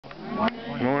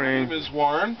name is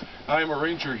Warren. I am a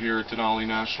ranger here at Denali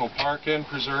National Park and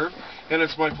Preserve, and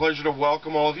it's my pleasure to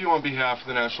welcome all of you on behalf of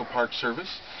the National Park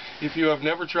Service. If you have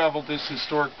never traveled this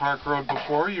historic park road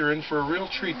before, you're in for a real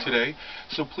treat today,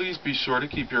 so please be sure to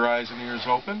keep your eyes and ears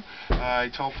open.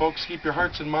 I tell folks, keep your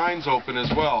hearts and minds open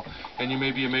as well, and you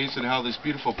may be amazed at how this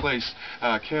beautiful place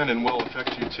can and will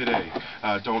affect you today.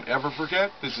 Don't ever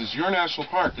forget, this is your national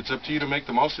park. It's up to you to make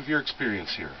the most of your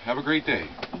experience here. Have a great day.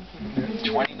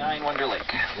 29 Wonder Lake.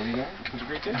 29? It was a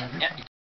great day. Yeah.